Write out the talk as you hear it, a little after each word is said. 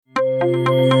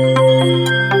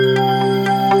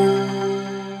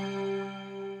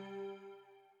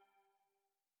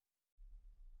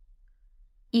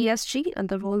ESG and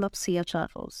the role of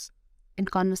CHROs. In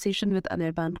conversation with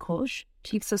Anirban Ghosh,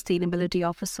 Chief Sustainability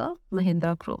Officer,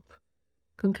 Mahindra Group.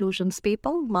 Conclusions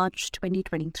paper, March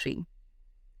 2023.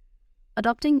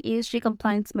 Adopting ESG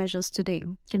compliance measures today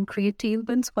can create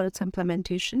tailwinds for its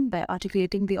implementation by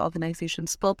articulating the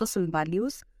organization's purpose and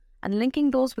values and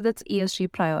linking those with its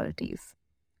ESG priorities.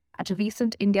 At a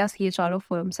recent India CHRO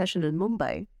Forum session in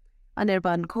Mumbai,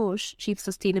 Anirban Ghosh, Chief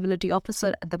Sustainability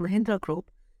Officer at the Mahindra Group,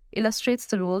 illustrates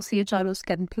the role CHROs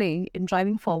can play in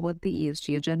driving forward the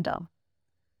ESG agenda.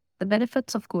 The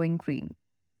benefits of going green.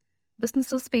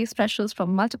 Businesses face pressures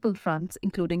from multiple fronts,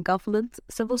 including governments,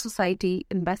 civil society,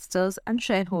 investors, and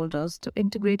shareholders to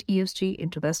integrate ESG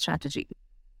into their strategy.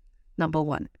 Number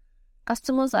 1.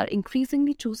 Customers are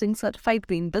increasingly choosing certified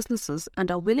green businesses and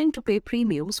are willing to pay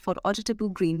premiums for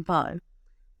auditable green power.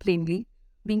 Plainly,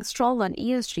 being strong on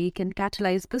ESG can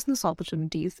catalyze business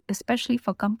opportunities, especially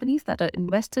for companies that are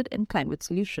invested in climate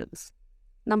solutions.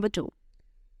 Number 2.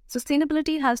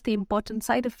 Sustainability has the important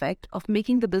side effect of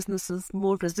making the businesses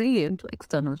more resilient to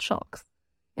external shocks.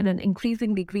 In an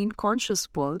increasingly green-conscious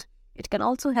world, it can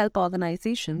also help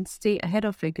organizations stay ahead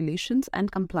of regulations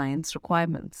and compliance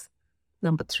requirements.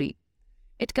 Number 3.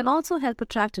 It can also help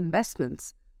attract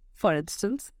investments. For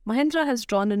instance, Mahindra has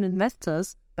drawn in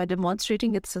investors by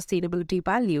demonstrating its sustainability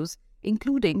values,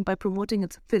 including by promoting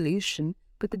its affiliation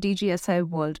with the DJSI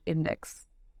World Index.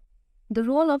 The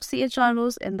role of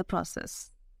CHROs in the process.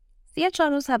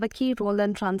 CHROs have a key role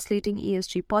in translating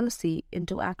ESG policy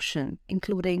into action,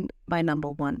 including by number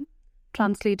 1,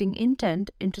 translating intent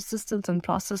into systems and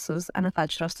processes and a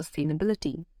culture of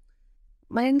sustainability.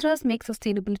 Mahindra's Make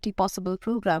Sustainability Possible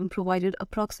program provided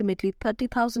approximately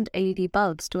 30,000 LED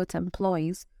bulbs to its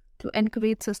employees to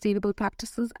encourage sustainable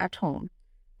practices at home.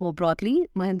 More broadly,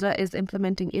 Mahindra is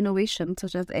implementing innovations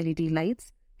such as LED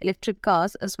lights, electric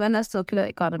cars, as well as circular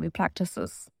economy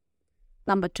practices.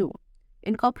 Number 2.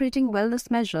 Incorporating wellness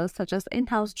measures such as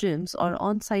in-house gyms or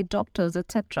on-site doctors,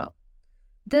 etc.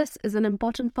 This is an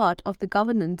important part of the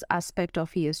governance aspect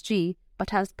of ESG,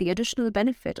 but has the additional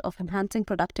benefit of enhancing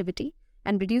productivity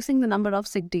and reducing the number of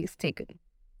sick days taken.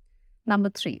 Number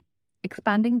 3.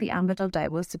 Expanding the ambit of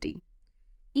diversity.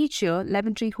 Each year,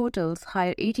 Lemon Tree Hotels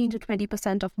hire 18 to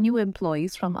 20% of new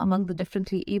employees from among the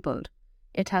differently abled.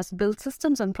 It has built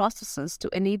systems and processes to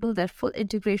enable their full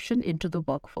integration into the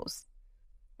workforce.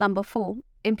 Number 4.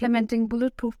 Implementing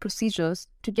bulletproof procedures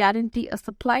to guarantee a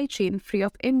supply chain free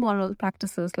of immoral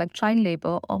practices like child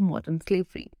labor or modern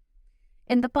slavery.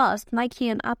 In the past, Nike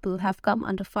and Apple have come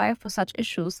under fire for such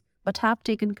issues but have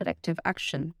taken corrective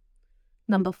action.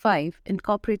 Number 5.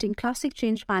 Incorporating classic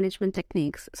change management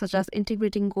techniques such as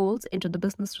integrating goals into the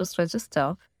business risk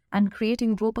register and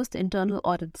creating robust internal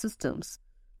audit systems.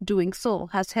 Doing so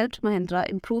has helped Mahindra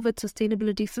improve its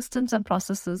sustainability systems and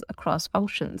processes across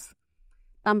functions.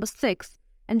 Number 6.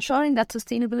 Ensuring that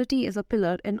sustainability is a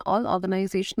pillar in all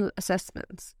organizational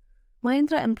assessments.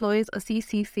 Mahindra employs a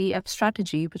CCCF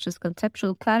strategy, which is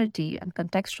conceptual clarity and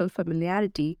contextual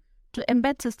familiarity, to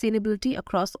embed sustainability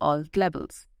across all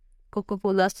levels.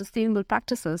 Coca-Cola's sustainable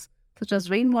practices, such as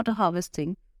rainwater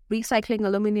harvesting, recycling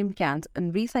aluminum cans,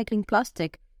 and recycling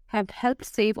plastic, have helped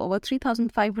save over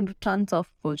 3,500 tons of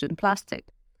virgin plastic.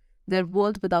 Their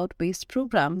World Without Waste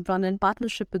program, run in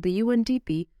partnership with the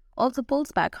UNDP, also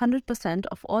pulls back 100%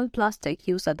 of all plastic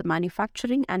used at the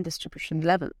manufacturing and distribution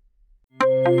level.